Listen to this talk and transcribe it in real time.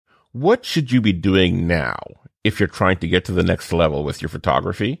What should you be doing now if you're trying to get to the next level with your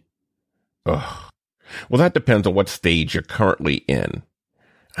photography? Well, that depends on what stage you're currently in.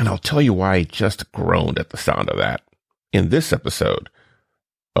 And I'll tell you why I just groaned at the sound of that in this episode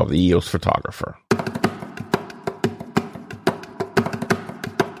of the EOS Photographer.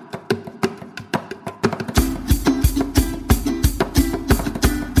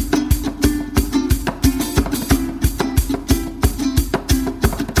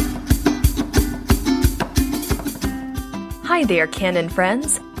 Hi there, Canon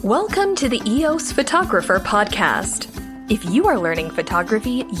friends. Welcome to the EOS Photographer podcast. If you are learning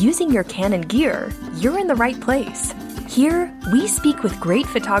photography using your Canon gear, you're in the right place. Here, we speak with great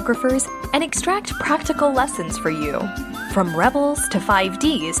photographers and extract practical lessons for you. From Rebels to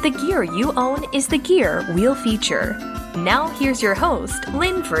 5Ds, the gear you own is the gear we'll feature. Now here's your host,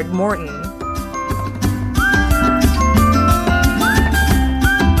 Linford Morton.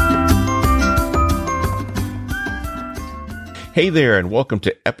 Hey there, and welcome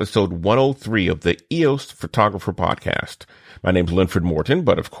to episode 103 of the EOS Photographer Podcast. My name's Linford Morton,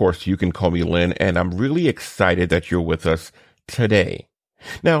 but of course you can call me Lynn, and I'm really excited that you're with us today.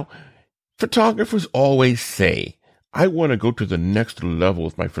 Now, photographers always say, I want to go to the next level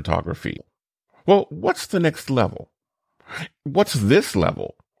with my photography. Well, what's the next level? What's this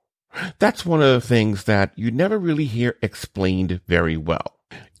level? That's one of the things that you never really hear explained very well.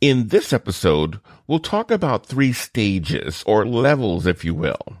 In this episode, we'll talk about 3 stages, or levels, if you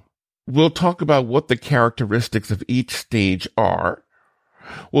will. We'll talk about what the characteristics of each stage are.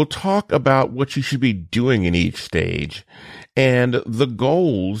 We'll talk about what you should be doing in each stage, and the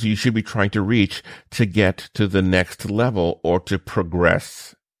goals you should be trying to reach to get to the next level or to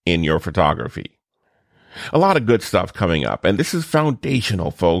progress in your photography. A lot of good stuff coming up, and this is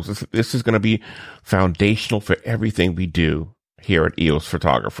foundational, folks. This is going to be foundational for everything we do here at EOS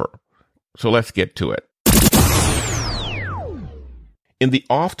Photographer. So let's get to it. In the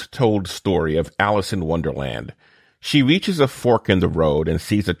oft-told story of Alice in Wonderland, she reaches a fork in the road and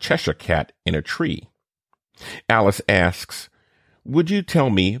sees a Cheshire cat in a tree. Alice asks, "Would you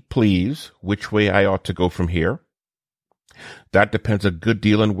tell me, please, which way I ought to go from here?" "That depends a good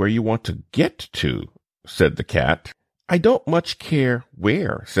deal on where you want to get to," said the cat. "I don't much care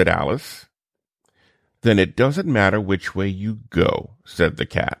where," said Alice. "Then it doesn't matter which way you go," said the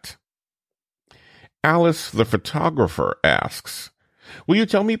cat. Alice, the photographer, asks, "Will you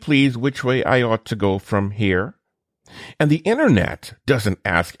tell me, please, which way I ought to go from here?" And the internet doesn't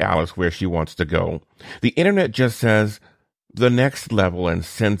ask Alice where she wants to go. The internet just says, "the next level," and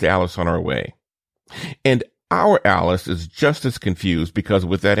sends Alice on her way. And our Alice is just as confused because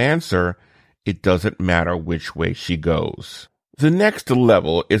with that answer, it doesn't matter which way she goes. The next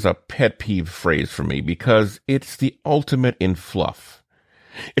level is a pet peeve phrase for me because it's the ultimate in fluff.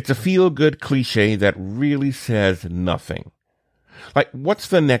 It's a feel-good cliche that really says nothing. Like, what's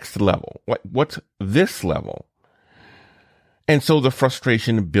the next level? What's this level? And so the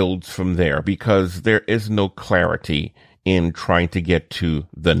frustration builds from there because there is no clarity in trying to get to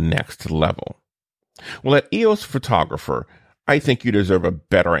the next level. Well, at EOS Photographer, I think you deserve a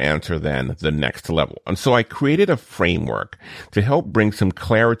better answer than the next level. And so I created a framework to help bring some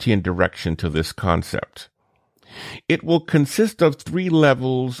clarity and direction to this concept. It will consist of 3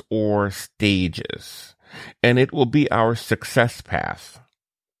 levels or stages, and it will be our success path.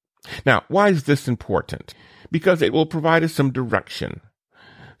 Now, why is this important? Because it will provide us some direction.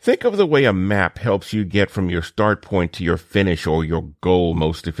 Think of the way a map helps you get from your start point to your finish or your goal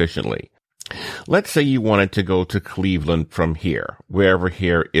most efficiently. Let's say you wanted to go to Cleveland from here, wherever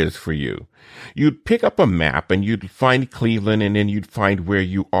here is for you. You'd pick up a map and you'd find Cleveland and then you'd find where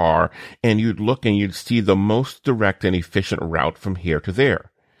you are and you'd look and you'd see the most direct and efficient route from here to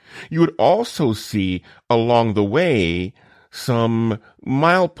there. You would also see along the way some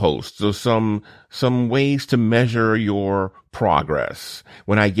mileposts or some ways to measure your progress.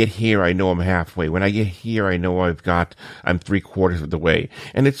 When I get here, I know I'm halfway. When I get here, I know I'm 3/4 of the way.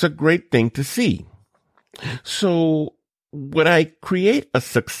 And it's a great thing to see. So when I create a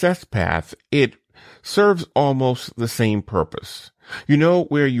success path, it serves almost the same purpose. You know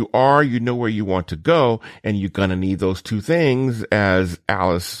where you are, you know where you want to go, and you're going to need those 2 things, as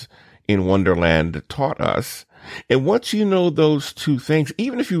Alice in Wonderland taught us. And once you know those 2 things,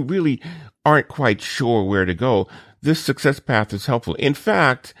 even if you really aren't quite sure where to go, this success path is helpful. In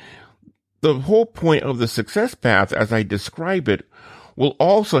fact, the whole point of the success path, as I describe it, will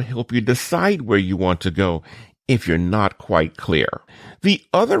also help you decide where you want to go if you're not quite clear. The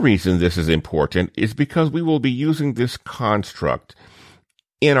other reason this is important is because we will be using this construct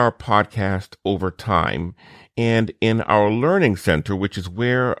in our podcast over time, and in our learning center, which is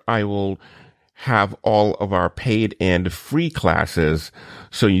where I will have all of our paid and free classes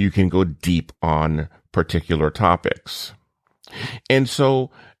so you can go deep on particular topics. And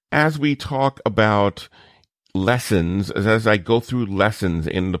so as we talk about lessons, as I go through lessons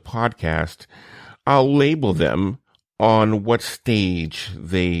in the podcast, I'll label them on what stage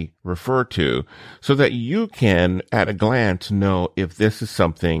they refer to so that you can, at a glance, know if this is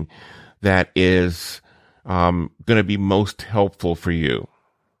something that is going to be most helpful for you.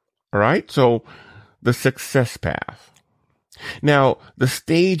 All right? So the success path. Now, the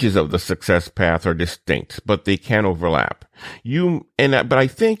stages of the success path are distinct, but they can overlap. But I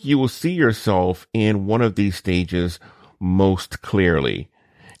think you will see yourself in one of these stages most clearly.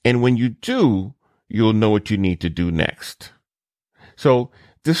 And when you do, you'll know what you need to do next. So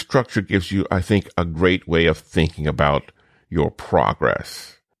this structure gives you, I think, a great way of thinking about your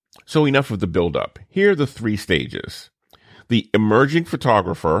progress. So enough of the build-up. Here are the 3 stages. The emerging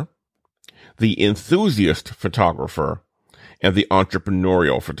photographer, the enthusiast photographer, and the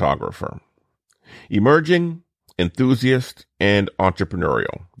entrepreneurial photographer. Emerging, enthusiast, and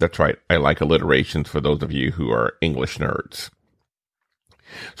entrepreneurial. That's right. I like alliterations for those of you who are English nerds.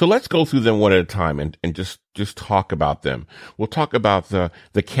 So let's go through them one at a time and just talk about them. We'll talk about the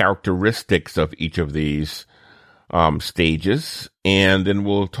characteristics of each of these stages, and then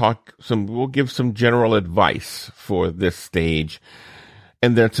we'll give some general advice for this stage,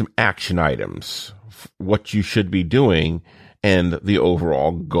 and then some action items, what you should be doing, and the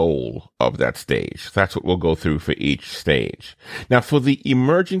overall goal of that stage. That's what we'll go through for each stage. Now, for the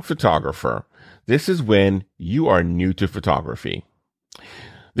emerging photographer, this is when you are new to photography.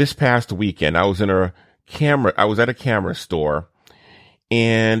 This past weekend, I was at a camera store,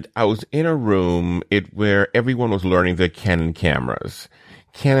 and I was in a room where everyone was learning the Canon cameras.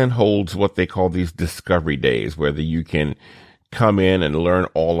 Canon holds what they call these discovery days, where you can come in and learn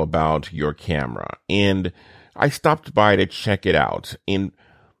all about your camera. And I stopped by to check it out. And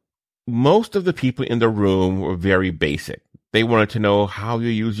most of the people in the room were very basic. They wanted to know how you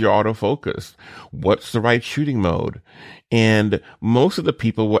use your autofocus, what's the right shooting mode. And most of the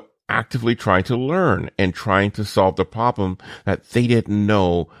people were actively trying to learn and trying to solve the problem that they didn't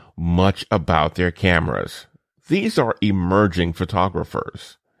know much about their cameras. These are emerging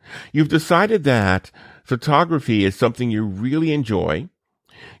photographers. You've decided that photography is something you really enjoy.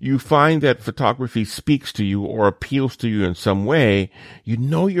 You find that photography speaks to you or appeals to you in some way. You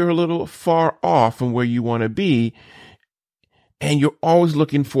know you're a little far off from where you want to be, and you're always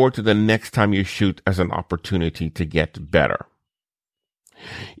looking forward to the next time you shoot as an opportunity to get better.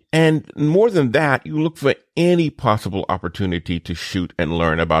 And more than that, you look for any possible opportunity to shoot and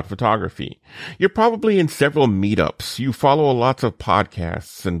learn about photography. You're probably in several meetups. You follow lots of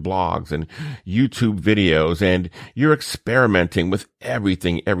podcasts and blogs and YouTube videos, and you're experimenting with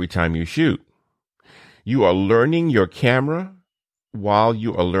everything every time you shoot. You are learning your camera while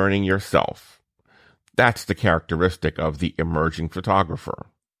you are learning yourself. That's the characteristic of the emerging photographer.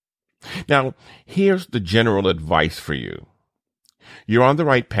 Now, here's the general advice for you. You're on the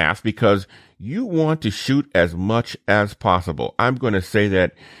right path because you want to shoot as much as possible. I'm going to say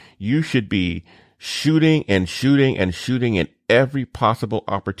that you should be shooting and shooting and shooting in every possible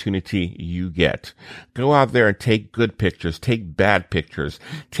opportunity you get. Go out there and take good pictures, take bad pictures,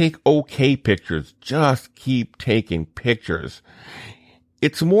 take okay pictures. Just keep taking pictures.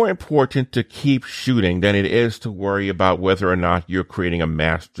 It's more important to keep shooting than it is to worry about whether or not you're creating a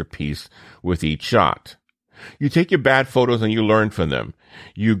masterpiece with each shot. You take your bad photos and you learn from them.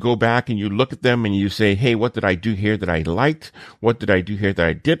 You go back and you look at them and you say, hey, what did I do here that I liked? What did I do here that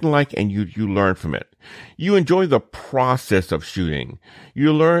I didn't like? And you learn from it. You enjoy the process of shooting.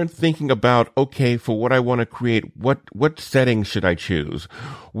 You learn thinking about, okay, for what I want to create, what settings should I choose?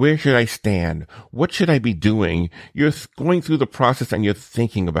 Where should I stand? What should I be doing? You're going through the process and you're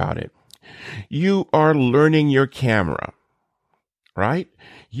thinking about it. You are learning your camera, right?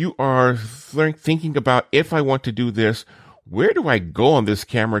 You are thinking about, if I want to do this, where do I go on this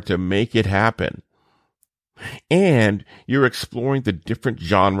camera to make it happen? And you're exploring the different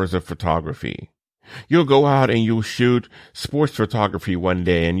genres of photography. You'll go out and you'll shoot sports photography one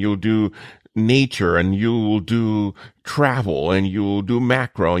day, and you'll do nature, and you'll do travel, and you'll do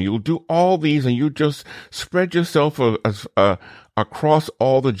macro, and you'll do all these, and you just spread yourself across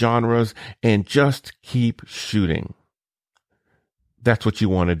all the genres and just keep shooting. That's what you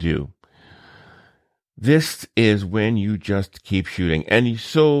want to do. This is when you just keep shooting. And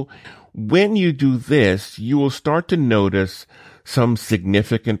so when you do this, you will start to notice some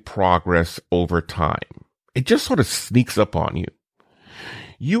significant progress over time. It just sort of sneaks up on you.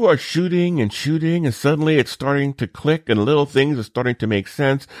 you are shooting and shooting, and suddenly it's starting to click and little things are starting to make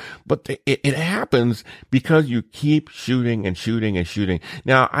sense. But it happens because you keep shooting and shooting and shooting.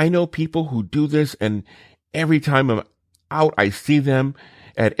 Now, I know people who do this, and every time I'm out, I see them.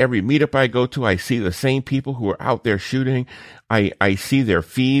 At every meetup I go to, I see the same people who are out there shooting. I see their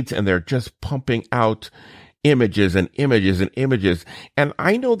feeds, and they're just pumping out images and images and images. And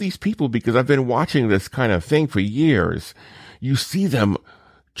I know these people because I've been watching this kind of thing for years. You see them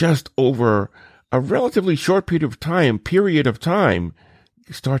just over a relatively short period of time,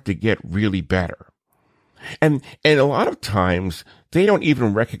 start to get really better. And a lot of times they don't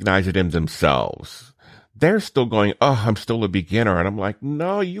even recognize it in themselves. They're still going, oh, I'm still a beginner. And I'm like,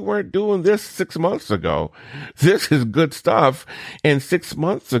 no, you weren't doing this 6 months ago. This is good stuff. And 6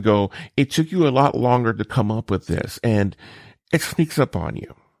 months ago, it took you a lot longer to come up with this, and it sneaks up on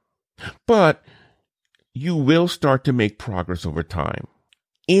you. But you will start to make progress over time.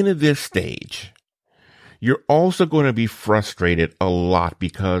 In this stage, you're also going to be frustrated a lot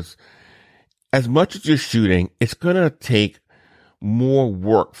because as much as you're shooting, it's going to take more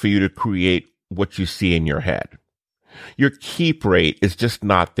work for you to create what you see in your head. Your keep rate is just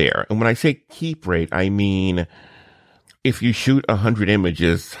not there. And when I say keep rate, I mean, if you shoot 100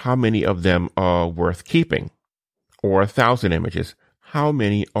 images, how many of them are worth keeping? Or 1,000 images, how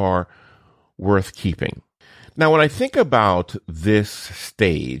many are worth keeping? Now, when I think about this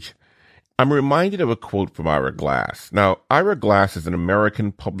stage, I'm reminded of a quote from Ira Glass. Now, Ira Glass is an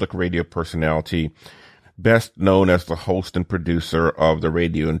American public radio personality, best known as the host and producer of the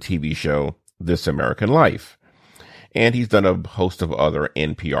radio and TV show This American Life. And he's done a host of other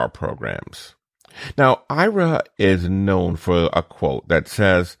NPR programs. Now, Ira is known for a quote that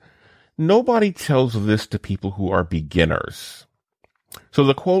says, "Nobody tells this to people who are beginners." So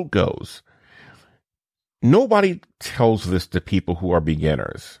the quote goes, "Nobody tells this to people who are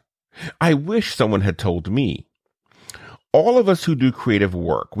beginners. I wish someone had told me." All of us who do creative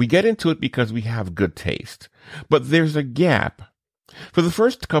work, we get into it because we have good taste. But there's a gap. For the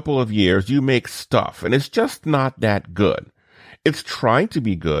first couple of years, you make stuff, and it's just not that good. It's trying to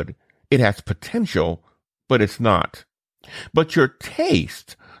be good. It has potential, but it's not. But your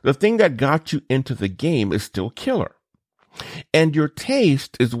taste, the thing that got you into the game, is still killer. And your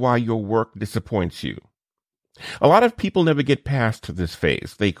taste is why your work disappoints you. A lot of people never get past this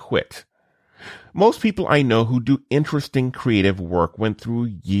phase. They quit. Most people I know who do interesting creative work went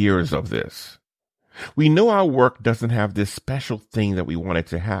through years of this. We know our work doesn't have this special thing that we want it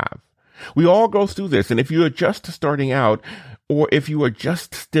to have. We all go through this, and if you are just starting out, or if you are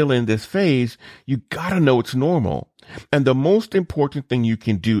just still in this phase, you gotta know it's normal. And the most important thing you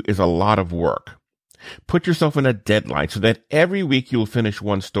can do is a lot of work. Put yourself in a deadline so that every week you'll finish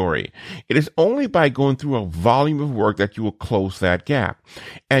one story. It is only by going through a volume of work that you will close that gap,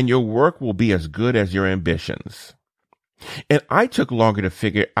 and your work will be as good as your ambitions. And I took longer to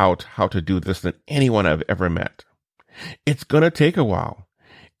figure out how to do this than anyone I've ever met. It's going to take a while.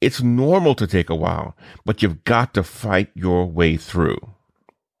 It's normal to take a while, but you've got to fight your way through.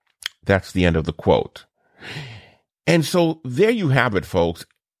 That's the end of the quote. And so there you have it, folks.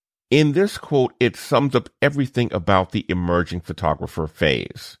 In this quote, it sums up everything about the emerging photographer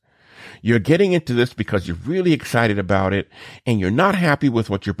phase. You're getting into this because you're really excited about it, and you're not happy with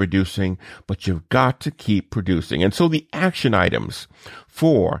what you're producing, but you've got to keep producing. And so the action items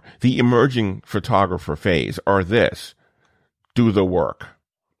for the emerging photographer phase are this: do the work.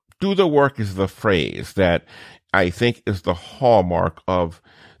 Do the work is the phrase that I think is the hallmark of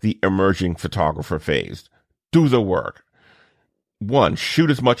the emerging photographer phase. Do the work. 1,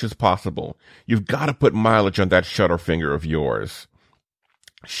 shoot as much as possible. You've got to put mileage on that shutter finger of yours.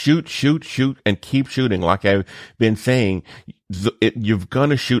 Shoot, shoot, shoot, and keep shooting. Like I've been saying, you've got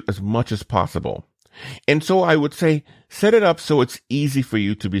to shoot as much as possible. And so I would say, set it up so it's easy for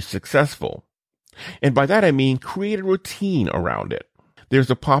you to be successful. And by that I mean create a routine around it.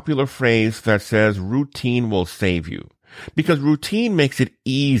 There's a popular phrase that says routine will save you, because routine makes it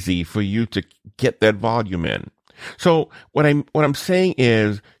easy for you to get that volume in. So what I'm saying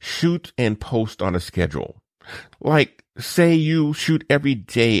is shoot and post on a schedule. Like, say you shoot every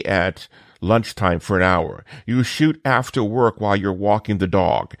day at lunchtime for an hour. You shoot after work while you're walking the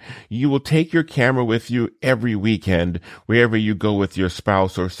dog. You will take your camera with you every weekend wherever you go with your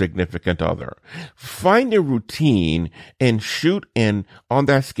spouse or significant other. Find a routine and shoot in on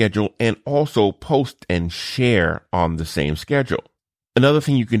that schedule, and also post and share on the same schedule. Another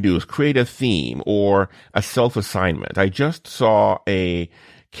thing you can do is create a theme or a self-assignment. I just saw a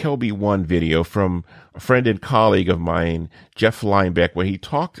Kelby One video from a friend and colleague of mine, Jeff Linebeck, where he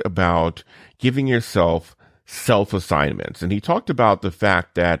talked about giving yourself self-assignments. And he talked about the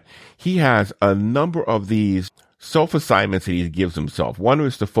fact that he has a number of these self-assignments that he gives himself. One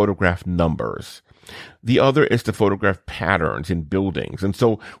is to photograph numbers. The other is to photograph patterns in buildings. And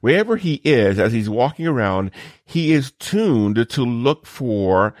so wherever he is, as he's walking around, he is tuned to look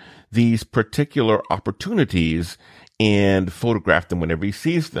for these particular opportunities and photograph them whenever he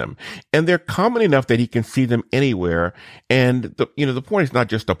sees them. And they're common enough that he can see them anywhere. And the point is not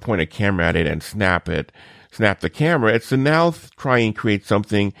just to point a camera at it and snap the camera. It's to now try and create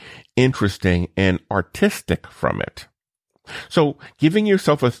something interesting and artistic from it. So giving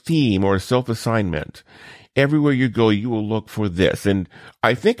yourself a theme or a self-assignment, everywhere you go, you will look for this. And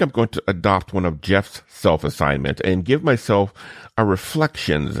I think I'm going to adopt one of Jeff's self-assignment and give myself a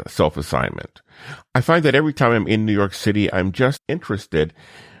reflections self-assignment. I find that every time I'm in New York City, I'm just interested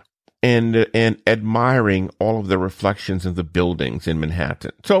and admiring all of the reflections in the buildings in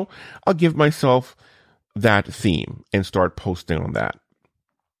Manhattan. So I'll give myself that theme and start posting on that.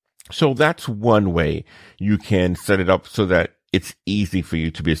 So that's one way you can set it up so that it's easy for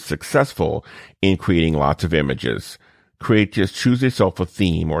you to be successful in creating lots of images. Just choose yourself a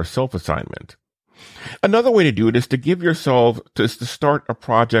theme or a self-assignment. Another way to do it is to give yourself, to start a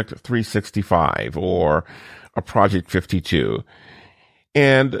project 365 or a project 52.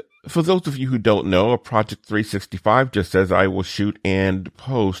 And for those of you who don't know, a project 365 just says I will shoot and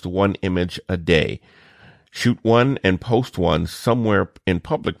post one image a day. Shoot one and post one somewhere in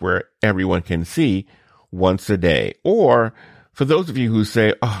public where everyone can see once a day. Or for those of you who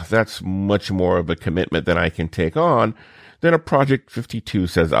say, oh, that's much more of a commitment than I can take on, then a project 52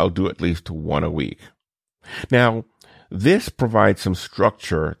 says I'll do at least one a week. Now, this provides some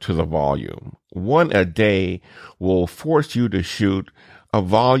structure to the volume. One a day will force you to shoot a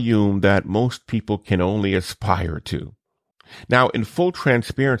volume that most people can only aspire to. Now, in full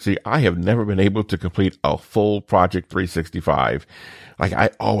transparency, I have never been able to complete a full Project 365. Like,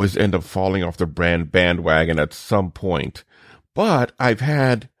 I always end up falling off the bandwagon at some point. But I've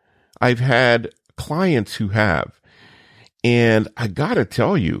had clients who have. And I gotta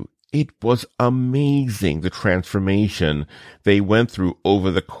tell you, it was amazing, the transformation they went through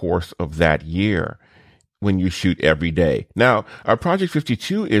over the course of that year when you shoot every day. Now, our Project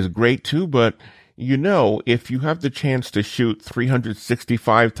 52 is great too, but if you have the chance to shoot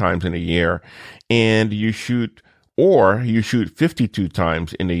 365 times in a year and you shoot 52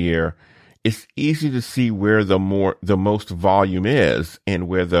 times in a year, it's easy to see where the most volume is and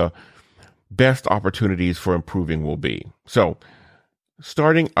where the best opportunities for improving will be. So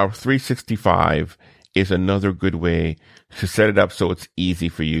starting our 365 is another good way to set it up so it's easy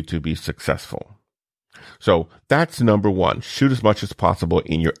for you to be successful. So that's number one. Shoot as much as possible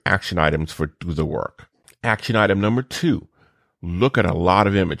in your action items for do the work. Action item number 2, look at a lot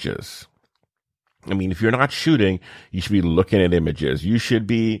of images. I mean, if you're not shooting, you should be looking at images. You should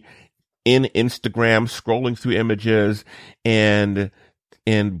be in Instagram scrolling through images and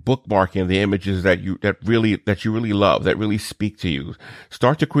bookmarking the images that you really love, that really speak to you.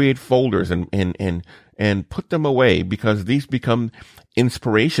 Start to create folders and put them away because these become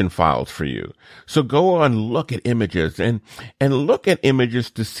inspiration files for you. So go on, look at images and look at images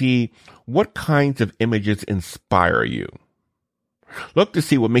to see what kinds of images inspire you. Look to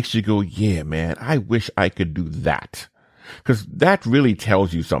see what makes you go, yeah, man, I wish I could do that. Because that really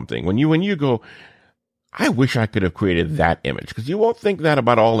tells you something. When you go, I wish I could have created that image. Because you won't think that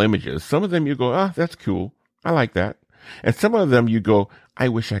about all images. Some of them you go, that's cool. I like that. And some of them you go, I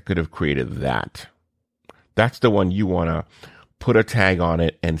wish I could have created that. That's the one you want to put a tag on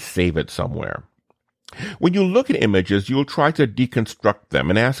it and save it somewhere. When you look at images, you'll try to deconstruct them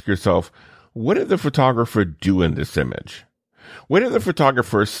and ask yourself, what did the photographer do in this image? Where did the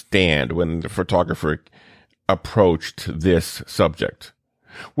photographer stand when the photographer approached this subject?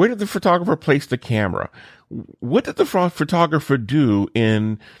 Where did the photographer place the camera? What did the photographer do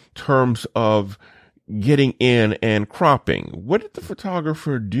in terms of getting in and cropping? What did the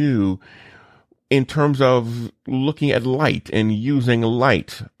photographer do in terms of looking at light and using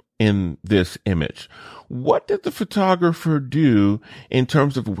light in this image? What did the photographer do in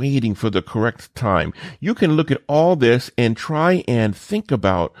terms of waiting for the correct time? You can look at all this and try and think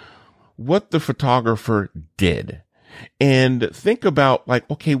about what the photographer did. And think about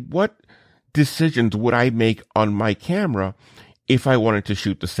okay, what decisions would I make on my camera if I wanted to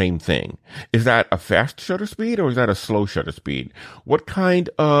shoot the same thing? Is that a fast shutter speed or is that a slow shutter speed? What kind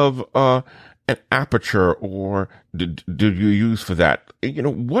of an aperture or do you use for that?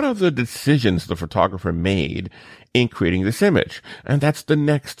 What are the decisions the photographer made in creating this image? And that's the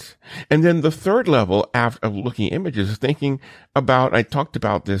next. And then the third level after looking at images is thinking about, I talked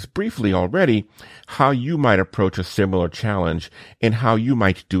about this briefly already, how you might approach a similar challenge and how you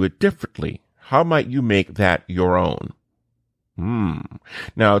might do it differently. How might you make that your own?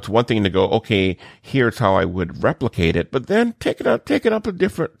 Now it's one thing to go, okay, here's how I would replicate it, but then take it up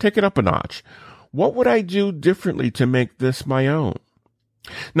a notch. What would I do differently to make this my own?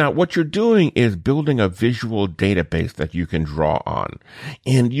 Now, what you're doing is building a visual database that you can draw on,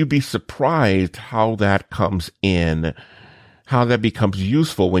 and you'd be surprised how that comes in, how that becomes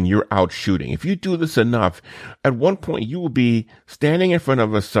useful when you're out shooting. If you do this enough, at one point you will be standing in front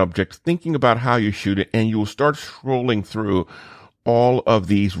of a subject, thinking about how you shoot it, and you will start scrolling through all of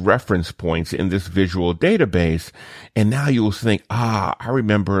these reference points in this visual database, and now you will think, I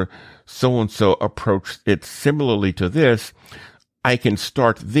remember so-and-so approached it similarly to this. I can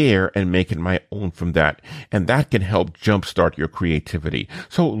start there and make it my own from that. And that can help jumpstart your creativity.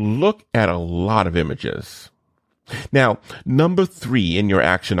 So look at a lot of images. Now, number 3 in your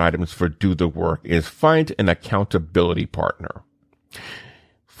action items for do the work is find an accountability partner.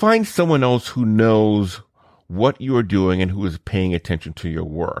 Find someone else who knows what you are doing and who is paying attention to your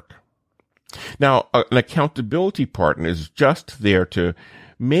work. Now, an accountability partner is just there to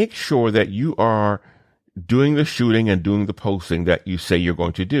make sure that you are doing the shooting and doing the posting that you say you're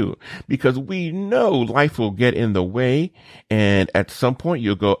going to do. Because we know life will get in the way, and at some point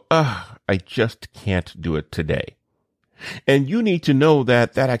you'll go, I just can't do it today. And you need to know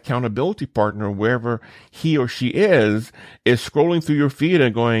that that accountability partner, wherever he or she is scrolling through your feed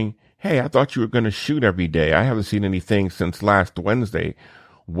and going, hey, I thought you were going to shoot every day. I haven't seen anything since last Wednesday.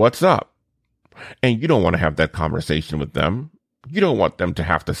 What's up? And you don't want to have that conversation with them. You don't want them to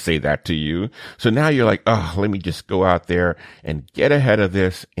have to say that to you. So now you're like, let me just go out there and get ahead of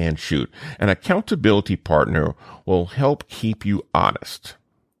this and shoot. An accountability partner will help keep you honest.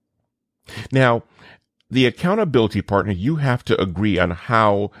 Now, the accountability partner, you have to agree on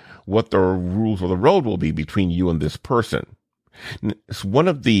what the rules of the road will be between you and this person. It's one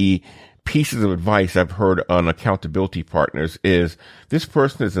of the pieces of advice I've heard on accountability partners is this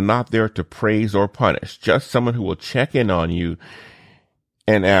person is not there to praise or punish, just someone who will check in on you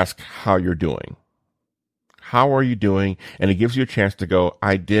and ask how you're doing. How are you doing? And it gives you a chance to go,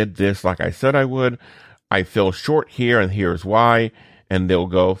 I did this like I said I would. I fell short here and here's why. And they'll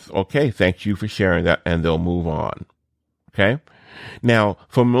go, okay, thank you for sharing that. And they'll move on. Okay. Now,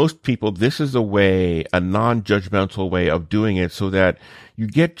 for most people, this is a non-judgmental way of doing it so that you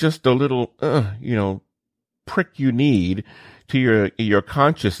get just a little, prick you need to your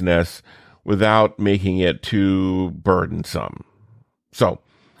consciousness without making it too burdensome. So,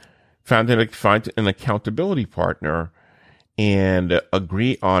 find an accountability partner and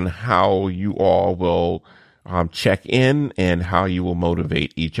agree on how you all will check in and how you will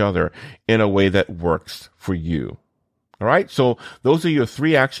motivate each other in a way that works for you. All right. So those are your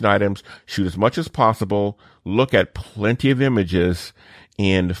 3 action items. Shoot as much as possible. Look at plenty of images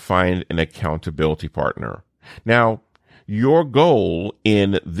and find an accountability partner. Now, your goal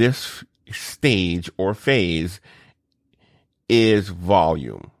in this stage or phase is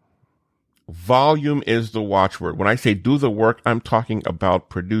volume. Volume is the watchword. When I say do the work, I'm talking about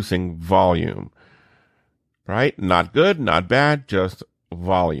producing volume. Right? Not good, not bad, just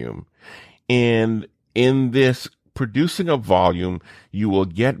volume. And in this producing a volume, you will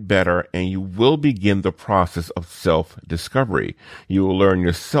get better and you will begin the process of self-discovery. You will learn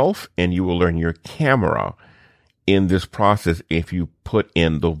yourself and you will learn your camera in this process if you put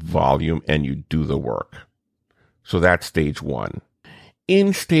in the volume and you do the work. So that's stage 1.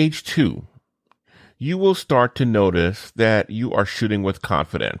 In stage 2, you will start to notice that you are shooting with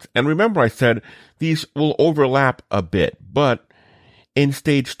confidence. And remember, I said these will overlap a bit, but in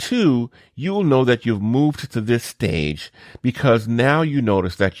stage 2, you will know that you've moved to this stage because now you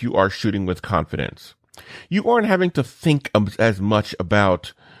notice that you are shooting with confidence. You aren't having to think as much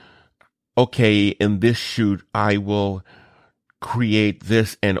about, okay, in this shoot, I will create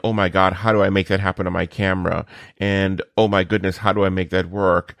this and oh my God, how do I make that happen on my camera? And oh my goodness, how do I make that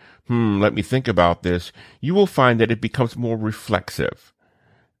work? Let me think about this. You will find that it becomes more reflexive.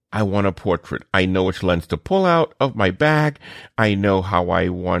 I want a portrait. I know which lens to pull out of my bag. I know I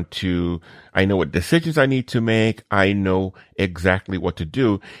know what decisions I need to make. I know exactly what to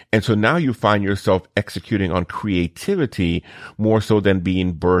do. And so now you find yourself executing on creativity more so than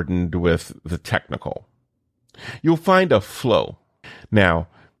being burdened with the technical. You'll find a flow. Now,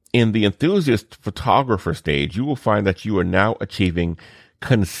 in the enthusiast photographer stage, you will find that you are now achieving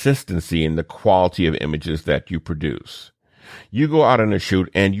consistency in the quality of images that you produce. You go out on a shoot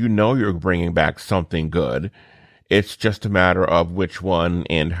and you know you're bringing back something good. It's just a matter of which one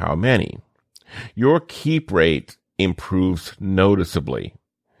and how many. Your keep rate improves noticeably.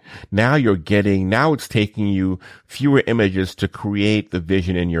 Now it's taking you fewer images to create the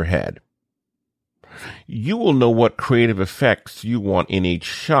vision in your head. You will know what creative effects you want in each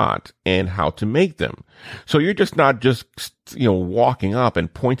shot and how to make them. So you're just not walking up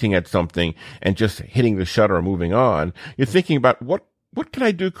and pointing at something and just hitting the shutter and moving on. You're thinking about what can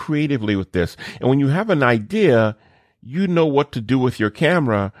I do creatively with this? And when you have an idea, you know what to do with your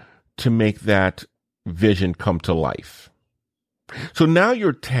camera to make that vision come to life. So now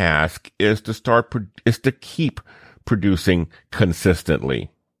your task is to keep producing consistently.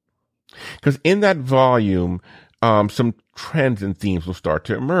 Because in that volume, some trends and themes will start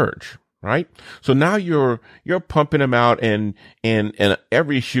to emerge, right? So now you're pumping them out, and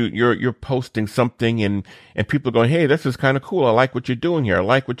every shoot you're posting something, and people are going, hey, this is kind of cool. I like what you're doing here. I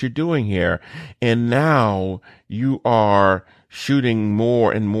like what you're doing here. And now you are shooting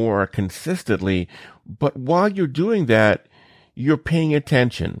more and more consistently. But while you're doing that, you're paying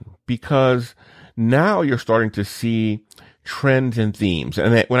attention, because now you're starting to see trends and themes.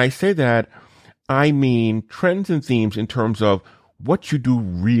 And when I say that, I mean trends and themes in terms of what you do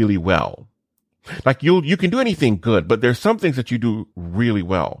really well. Like you can do anything good, but there's some things that you do really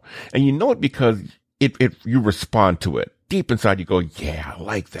well. And you know it because you respond to it. Deep inside you go, yeah, I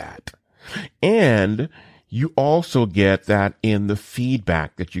like that. And you also get that in the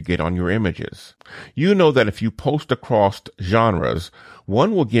feedback that you get on your images. You know that if you post across genres,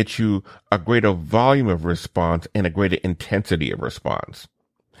 one will get you a greater volume of response and a greater intensity of response.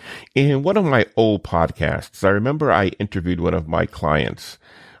 In one of my old podcasts, I remember I interviewed one of my clients,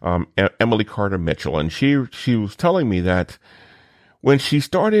 Emily Carter Mitchell, and she was telling me that when she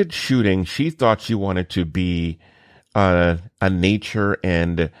started shooting, she thought she wanted to be a nature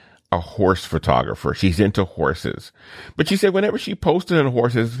and a horse photographer. She's into horses. But she said whenever she posted on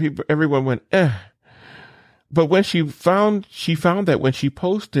horses, everyone went, eh. But when she found that when she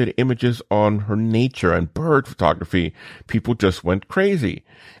posted images on her nature and bird photography, people just went crazy.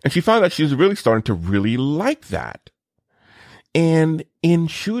 And she found that she was really starting to really like that. And in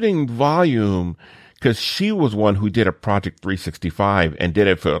shooting volume, because she was one who did a Project 365 and did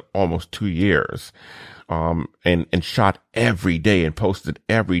it for almost 2 years, and shot every day and posted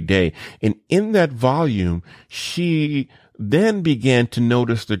every day. And in that volume, she then began to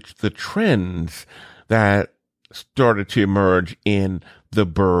notice the trends that started to emerge in the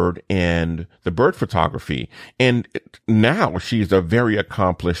bird and the bird photography. And now she's a very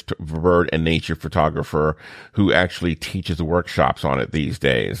accomplished bird and nature photographer who actually teaches workshops on it these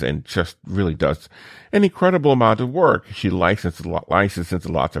days and just really does an incredible amount of work. She licenses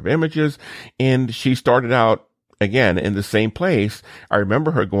lots of images, and she started out again in the same place. I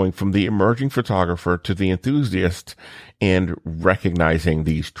remember her going from the emerging photographer to the enthusiast and recognizing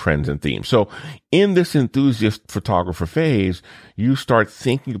these trends and themes. So in this enthusiast photographer phase, you start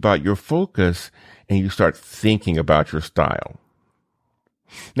thinking about your focus and you start thinking about your style.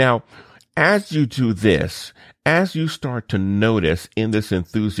 Now, as you do this, as you start to notice in this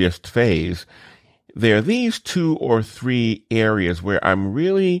enthusiast phase, there are these 2 or 3 areas where I'm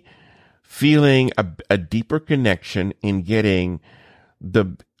really feeling a deeper connection in getting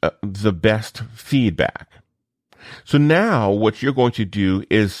the best feedback. So now what you're going to do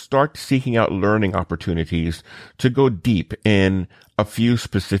is start seeking out learning opportunities to go deep in a few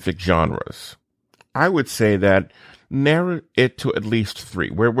specific genres. I would say that narrow it to at least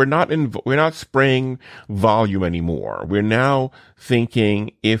 3, where we're not spraying volume anymore. We're now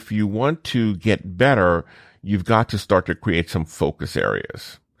thinking if you want to get better, you've got to start to create some focus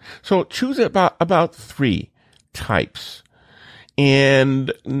areas. So choose about 3 types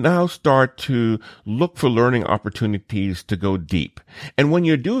and now start to look for learning opportunities to go deep. And when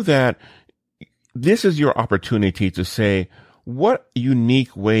you do that, this is your opportunity to say, what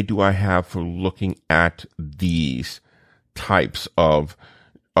unique way do I have for looking at these types of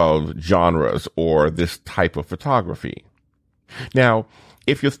genres or this type of photography? Now,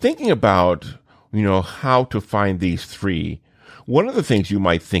 if you're thinking about, how to find these 3, one of the things you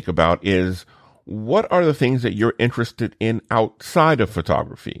might think about is, what are the things that you're interested in outside of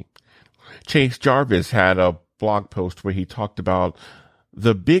photography? Chase Jarvis had a blog post where he talked about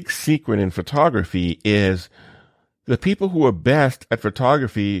the big secret in photography is the people who are best at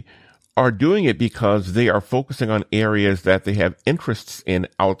photography are doing it because they are focusing on areas that they have interests in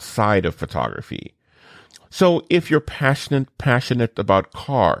outside of photography. So if you're passionate about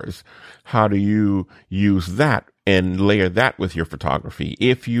cars, how do you use that and layer that with your photography.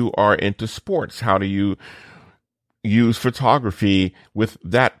 If you are into sports, how do you use photography with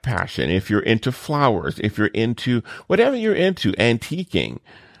that passion? If you're into flowers, if you're into whatever you're into, antiquing,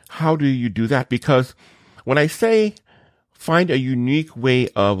 how do you do that? Because when I say find a unique way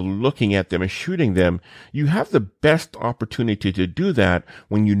of looking at them and shooting them, you have the best opportunity to do that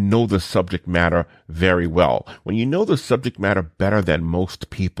when you know the subject matter very well. When you know the subject matter better than most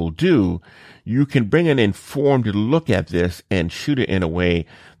people do, you can bring an informed look at this and shoot it in a way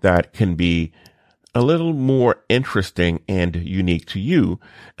that can be a little more interesting and unique to you.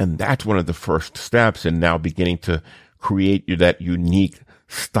 And that's one of the first steps in now beginning to create that unique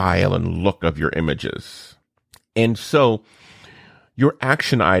style and look of your images. And so your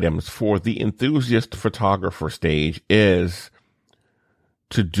action items for the enthusiast photographer stage is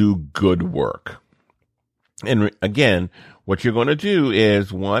to do good work. And again, what you're going to do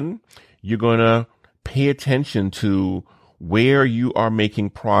is, one, you're going to pay attention to where you are making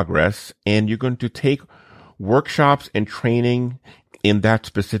progress, and you're going to take workshops and training in that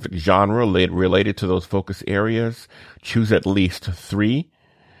specific genre related to those focus areas. Choose at least 3.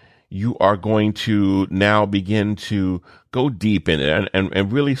 You are going to now begin to go deep in it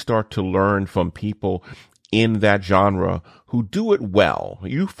and really start to learn from people in that genre who do it well.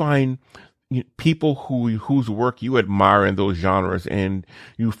 You find people whose work you admire in those genres, and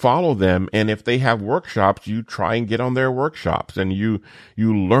you follow them. And if they have workshops, you try and get on their workshops, and you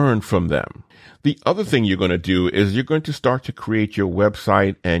learn from them. The other thing you're going to do is you're going to start to create your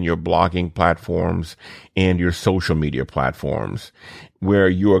website and your blogging platforms and your social media platforms, where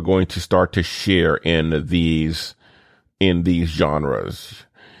you are going to start to share in these genres.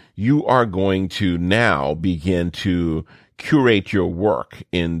 You are going to now begin to curate your work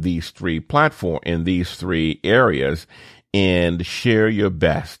in these 3 areas, and share your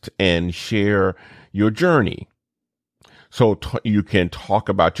best and share your journey. So you can talk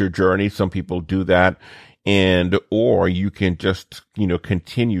about your journey. Some people do that. Or you can just,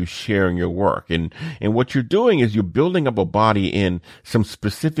 continue sharing your work. And what you're doing is you're building up a body in some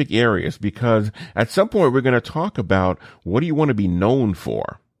specific areas, because at some point we're going to talk about what do you want to be known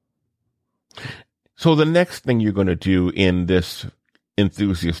for. So the next thing you're going to do in this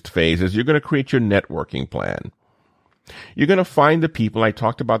enthusiast phase is you're going to create your networking plan. You're going to find the people, I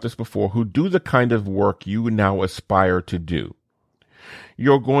talked about this before, who do the kind of work you now aspire to do.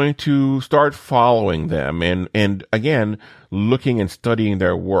 You're going to start following them and again, looking and studying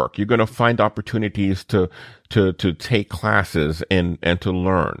their work. You're going to find opportunities to take classes and to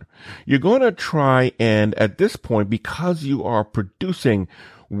learn. You're going to try, and at this point, because you are producing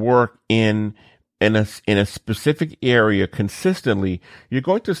work in a specific area consistently, you're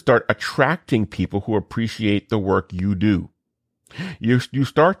going to start attracting people who appreciate the work you do. You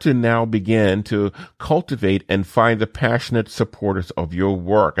start to now begin to cultivate and find the passionate supporters of your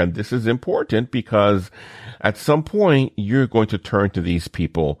work. And this is important because at some point you're going to turn to these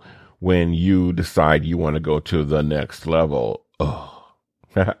people when you decide you want to go to the next level. Oh.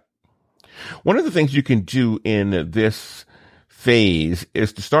 One of the things you can do in this phase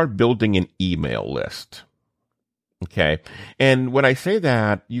is to start building an email list. Okay. And when I say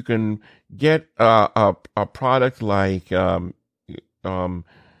that, you can get a product like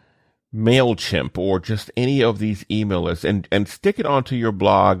MailChimp or just any of these email lists and stick it onto your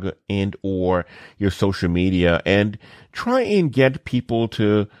blog and or your social media, and try and get people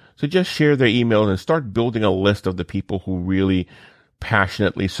to just share their emails and start building a list of the people who really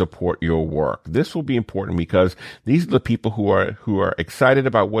passionately support your work. This will be important because these are the people who are excited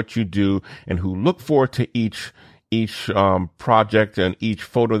about what you do and who look forward to each project and each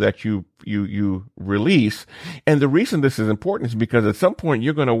photo that you release. And the reason this is important is because at some point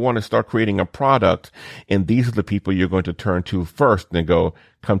you're going to want to start creating a product, and these are the people you're going to turn to first and go,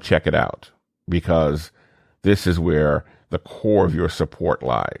 come check it out, because this is where the core of your support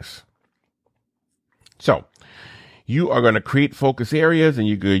lies. So you are going to create focus areas, and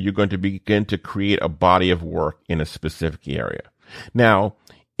you're going to begin to create a body of work in a specific area. Now,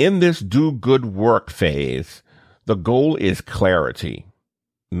 in this do good work phase, the goal is clarity.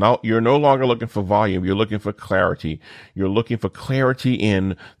 Now, you're no longer looking for volume. You're looking for clarity. You're looking for clarity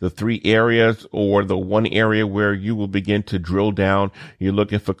in the 3 areas or the one area where you will begin to drill down. You're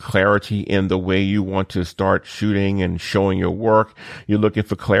looking for clarity in the way you want to start shooting and showing your work. You're looking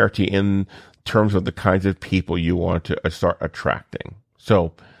for clarity in terms of the kinds of people you want to start attracting.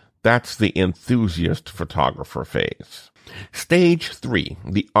 So that's the enthusiast photographer phase. Stage 3,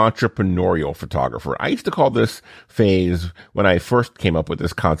 the entrepreneurial photographer. I used to call this phase, when I first came up with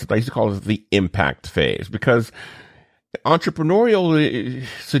this concept, I used to call it the impact phase, because Entrepreneurial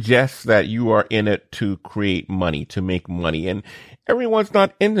suggests that you are in it to create money, to make money, and everyone's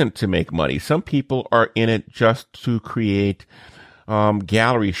not in it to make money. Some people are in it just to create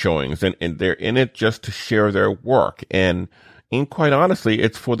gallery showings, and they're in it just to share their work. And quite honestly,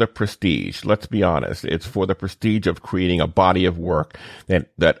 it's for the prestige. Let's be honest. It's for the prestige of creating a body of work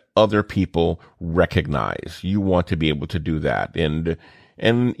that other people recognize. You want to be able to do that.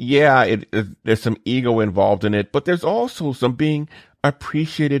 And yeah, there's some ego involved in it, but there's also some being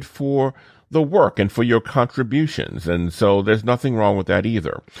appreciated for the work and for your contributions. And so there's nothing wrong with that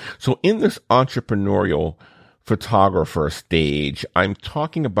either. So in this entrepreneurial photographer stage, I'm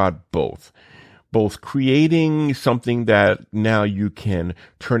talking about both creating something that now you can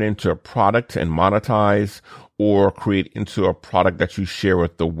turn into a product and monetize, or create into a product that you share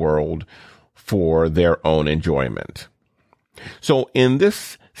with the world for their own enjoyment. So in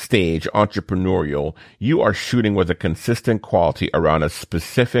this stage, entrepreneurial, you are shooting with a consistent quality around a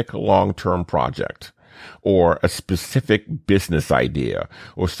specific long-term project or a specific business idea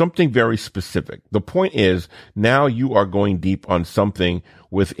or something very specific. The point is, now you are going deep on something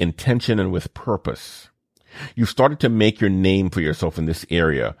with intention and with purpose. You've started to make your name for yourself in this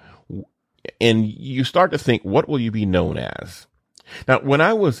area, and you start to think, what will you be known as? Now, when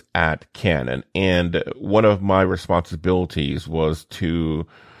I was at Canon, and one of my responsibilities was to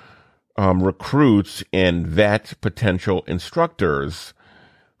recruit and vet potential instructors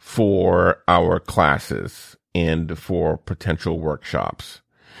for our classes and for potential workshops.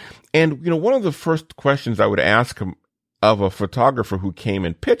 And, one of the first questions I would ask of a photographer who came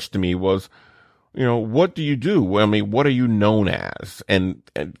and pitched to me was, what do you do? I mean, what are you known as? And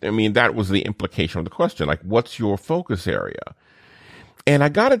I mean, that was the implication of the question. Like, what's your focus area? And I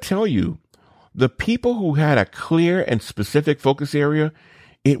got to tell you, the people who had a clear and specific focus area,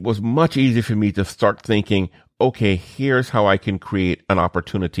 it was much easier for me to start thinking, okay, here's how I can create an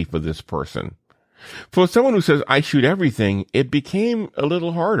opportunity for this person. For someone who says, I shoot everything, it became a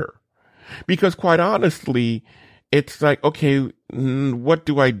little harder. Because quite honestly, it's like, okay, what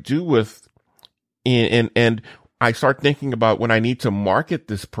do I do with, and I start thinking about when I need to market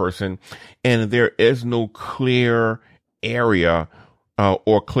this person, and there is no clear area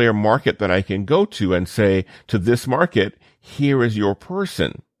or clear market that I can go to and say to this market, here is your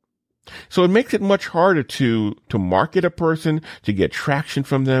person. So it makes it much harder to market a person, to get traction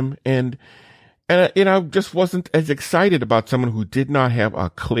from them. And I just wasn't as excited about someone who did not have a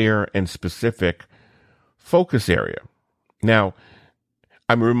clear and specific focus area. Now,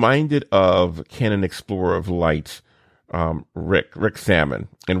 I'm reminded of Canon Explorer of Light, Rick Salmon.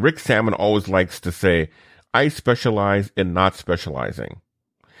 And Rick Salmon always likes to say, I specialize in not specializing.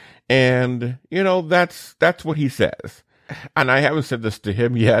 And, that's what he says. And I haven't said this to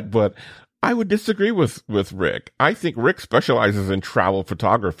him yet, but I would disagree with Rick. I think Rick specializes in travel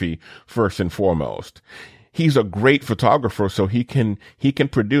photography first and foremost. He's a great photographer, so he can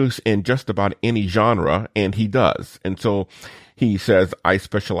produce in just about any genre, and he does. And so he says, I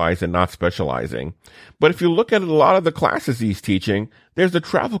specialize in not specializing. But if you look at a lot of the classes he's teaching, there's a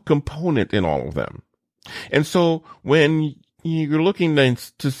travel component in all of them. And so when you're looking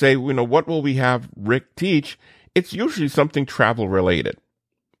to say, what will we have Rick teach? It's usually something travel related,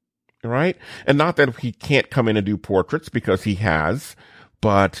 right? And not that he can't come in and do portraits, because he has,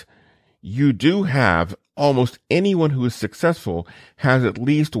 but you do have almost anyone who is successful has at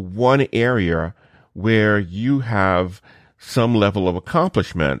least one area where you have some level of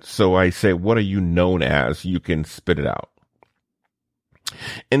accomplishment. So I say, what are you known as? You can spit it out.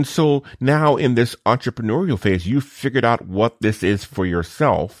 And so now in this entrepreneurial phase, you've figured out what this is for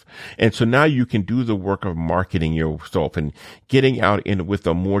yourself. And so now you can do the work of marketing yourself and getting out in with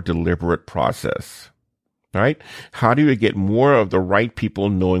a more deliberate process. Right? How do you get more of the right people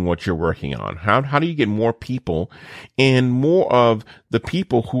knowing what you're working on? How do you get more people and more of the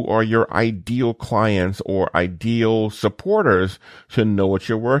people who are your ideal clients or ideal supporters to know what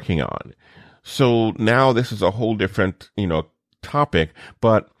you're working on? So now this is a whole different, topic,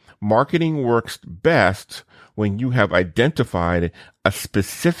 but marketing works best when you have identified a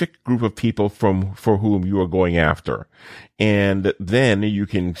specific group of people for whom you are going after. And then you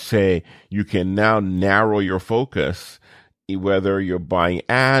can now narrow your focus, whether you're buying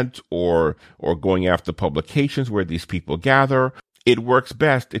ads or going after publications where these people gather. It works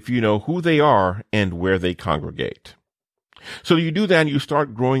best if you know who they are and where they congregate. So you do that and you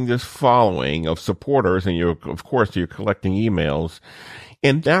start growing this following of supporters, and you're collecting emails.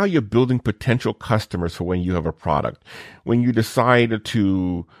 And now you're building potential customers for when you have a product. When you decide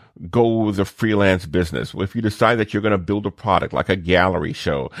to go with a freelance business, if you decide that you're going to build a product like a gallery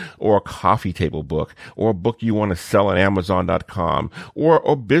show or a coffee table book or a book you want to sell on Amazon.com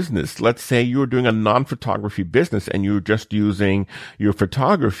or business, let's say you're doing a non-photography business and you're just using your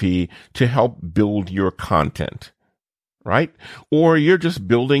photography to help build your content, right? Or you're just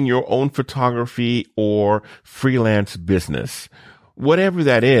building your own photography or freelance business. Whatever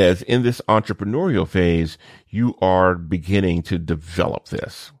that is, in this entrepreneurial phase, you are beginning to develop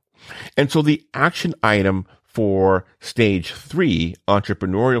this. And so the action item for stage 3,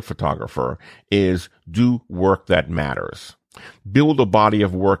 entrepreneurial photographer, is do work that matters. Build a body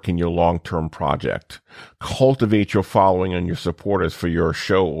of work in your long-term project. Cultivate your following and your supporters for your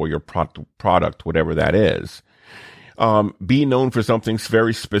show or your product, whatever that is. Be known for something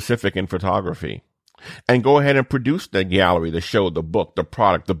very specific in photography. And go ahead and produce the gallery, the show, the book, the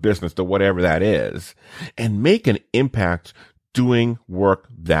product, the business, the whatever that is, and make an impact doing work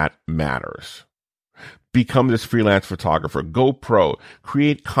that matters. Become this freelance photographer. Go pro.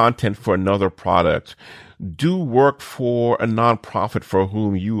 Create content for another product. Do work for a nonprofit for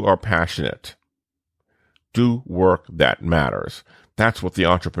whom you are passionate. Do work that matters. That's what the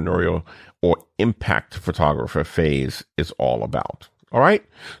entrepreneurial or impact photographer phase is all about. All right.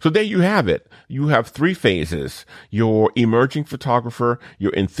 So there you have it. You have 3 phases: your emerging photographer,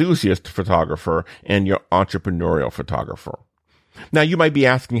 your enthusiast photographer, and your entrepreneurial photographer. Now you might be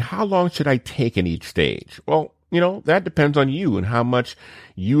asking, how long should I take in each stage? Well, that depends on you and how much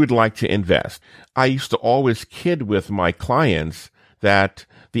you would like to invest. I used to always kid with my clients that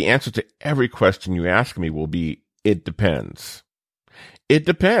the answer to every question you ask me will be, it depends. It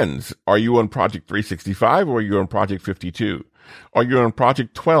depends. Are you on Project 365 or are you on Project 52? Are you on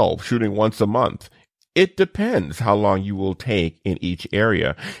Project 12, shooting once a month? It depends how long you will take in each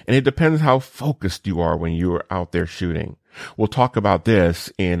area, and it depends how focused you are when you are out there shooting. We'll talk about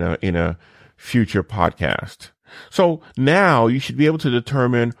this in a future podcast. So now you should be able to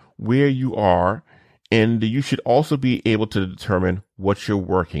determine where you are, and you should also be able to determine what you're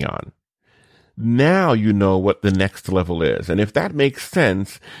working on. Now you know what the next level is. And if that makes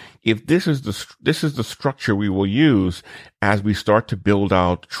sense, if this is the structure we will use as we start to build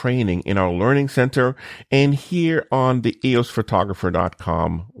out training in our learning center and here on the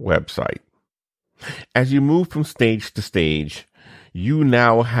eosphotographer.com website. As you move from stage to stage, you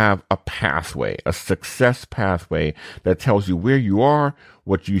now have a pathway, a success pathway that tells you where you are,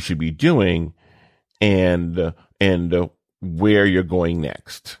 what you should be doing, and where you're going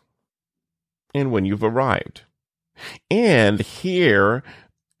next, and when you've arrived. And here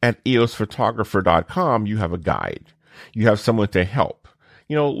at eosphotographer.com, you have a guide. You have someone to help.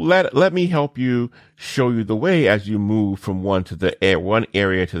 Let me help you show you the way as you move from one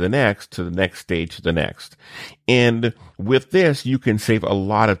area to the next stage to the next. And with this, you can save a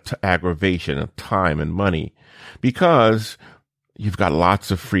lot of aggravation of time and money because you've got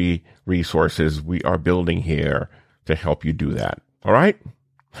lots of free resources we are building here to help you do that. All right?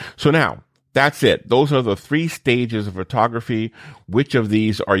 So now, that's it. Those are the 3 stages of photography. Which of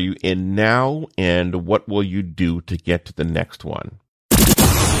these are you in now, and what will you do to get to the next one?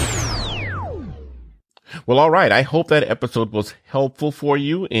 Well, all right. I hope that episode was helpful for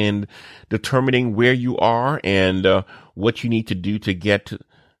you in determining where you are and what you need to do to get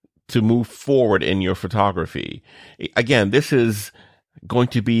to move forward in your photography. Again, this is going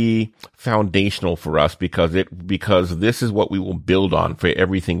to be foundational for us because this is what we will build on for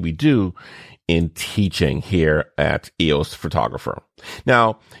everything we do in teaching here at EOS Photographer.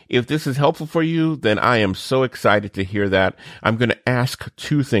 Now, if this is helpful for you, then I am so excited to hear that. I'm going to ask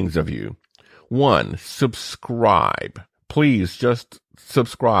 2 things of you. 1, subscribe. Please just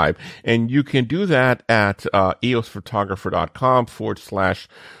subscribe. And you can do that at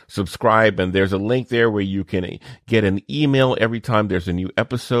eosphotographer.com/subscribe. And there's a link there where you can get an email every time there's a new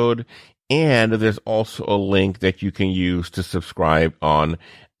episode. And there's also a link that you can use to subscribe on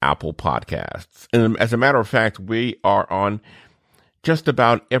Apple Podcasts. And as a matter of fact, we are on just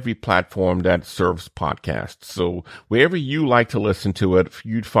about every platform that serves podcasts. So wherever you like to listen to it,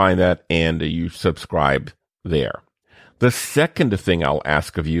 you'd find that and you subscribe there. The second thing I'll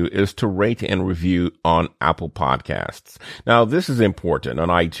ask of you is to rate and review on Apple Podcasts. Now, this is important on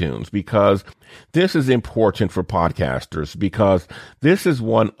iTunes because this is important for podcasters because this is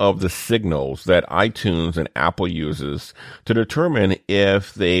one of the signals that iTunes and Apple uses to determine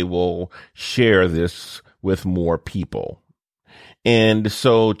if they will share this with more people. And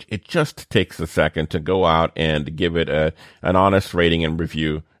so it just takes a second to go out and give it an honest rating and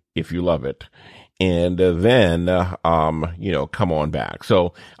review if you love it. and then, come on back.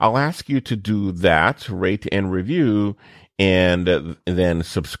 So I'll ask you to do that, rate and review, and then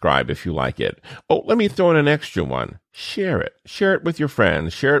subscribe if you like it. Oh, let me throw in an extra one. Share it. Share it with your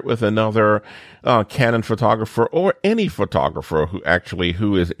friends. Share it with another Canon photographer or any photographer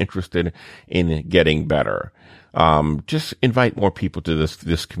who is interested in getting better. Just invite more people to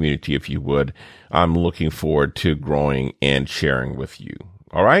this community if you would. I'm looking forward to growing and sharing with you.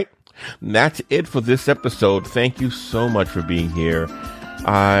 All right? That's it for this episode. Thank you so much for being here.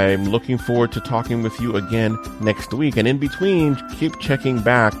 I'm looking forward to talking with you again next week. And in between, keep checking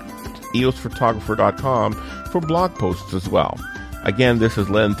back eosphotographer.com for blog posts as well. Again, this is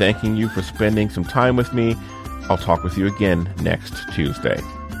Len thanking you for spending some time with me. I'll talk with you again next Tuesday.